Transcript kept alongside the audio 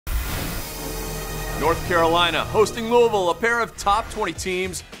North Carolina hosting Louisville, a pair of top 20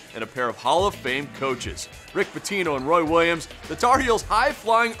 teams and a pair of Hall of Fame coaches. Rick Pitino and Roy Williams. The Tar Heels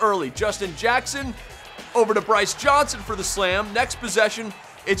high-flying early. Justin Jackson over to Bryce Johnson for the slam. Next possession,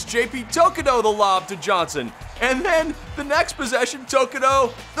 it's JP Tokido the lob to Johnson. And then the next possession,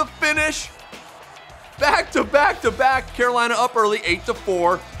 Tokido, the finish. Back to back to back. Carolina up early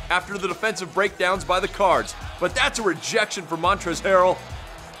 8-4 after the defensive breakdowns by the Cards. But that's a rejection for Montrezl Harrell.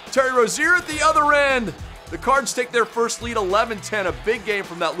 Terry Rozier at the other end. The Cards take their first lead 11-10, a big game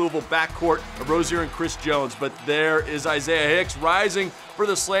from that Louisville backcourt of Rozier and Chris Jones. But there is Isaiah Hicks rising for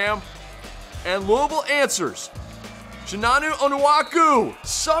the slam, and Louisville answers. Chinanu Onuaku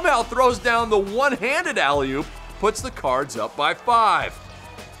somehow throws down the one-handed alley-oop, puts the Cards up by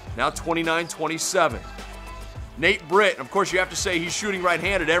 5. Now 29-27. Nate Britt, of course you have to say he's shooting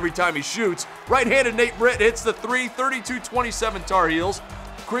right-handed every time he shoots. Right-handed Nate Britt hits the three, 32-27 Tar Heels.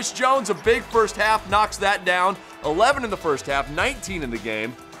 Chris Jones, a big first half, knocks that down. 11 in the first half, 19 in the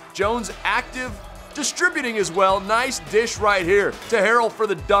game. Jones active, distributing as well. Nice dish right here to Harrell for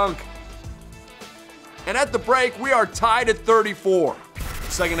the dunk. And at the break, we are tied at 34.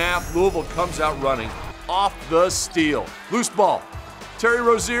 Second half, Louisville comes out running off the steal. Loose ball. Terry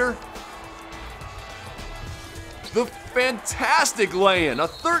Rozier. The fantastic lay-in. A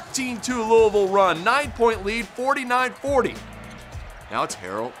 13-2 Louisville run. 9-point lead, 49-40. Now it's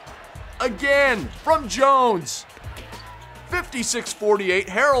Harrell again from Jones. 56-48.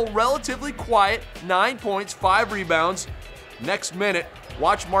 Harrell relatively quiet. 9 points, 5 rebounds. Next minute,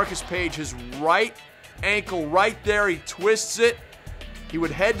 watch Marcus Paige, his right ankle right there. He twists it. He would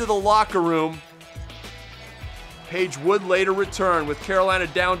head to the locker room. Paige would later return with Carolina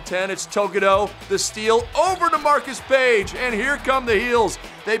down 10. It's Tokido, the steal over to Marcus Paige. And here come the Heels.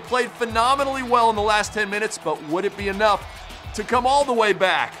 They played phenomenally well in the last 10 minutes, but would it be enough to come all the way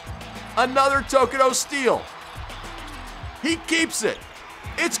back? Another Tokido steal. He keeps it.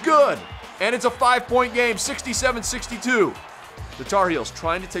 It's good. And it's a 5-point game, 67-62. The Tar Heels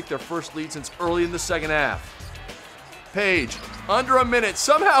trying to take their first lead since early in the second half. Paige, under a minute,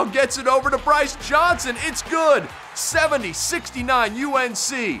 somehow gets it over to Bryce Johnson. It's good.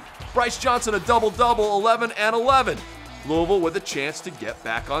 70-69 UNC. Bryce Johnson a double-double, 11 and 11. Louisville with a chance to get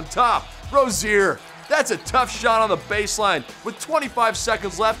back on top. Rozier, that's a tough shot on the baseline. With 25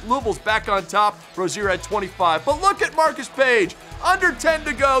 seconds left, Louisville's back on top. Rozier had 25. But look at Marcus Paige. Under 10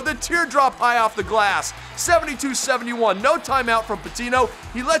 to go, the teardrop high off the glass. 72-71, no timeout from Pitino.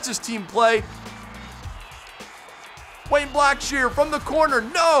 He lets his team play. Wayne Blackshear from the corner,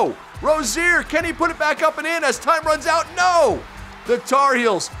 no! Rozier, can he put it back up and in as time runs out? No! The Tar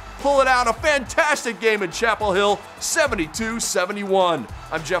Heels pull it out, a fantastic game in Chapel Hill, 72-71.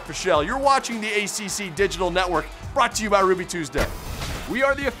 I'm Jeff Fischel. You're watching the ACC Digital Network, brought to you by Ruby Tuesday. We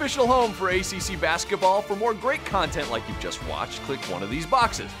are the official home for ACC basketball. For more great content like you've just watched, click one of these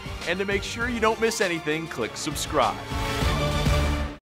boxes. And to make sure you don't miss anything, click subscribe.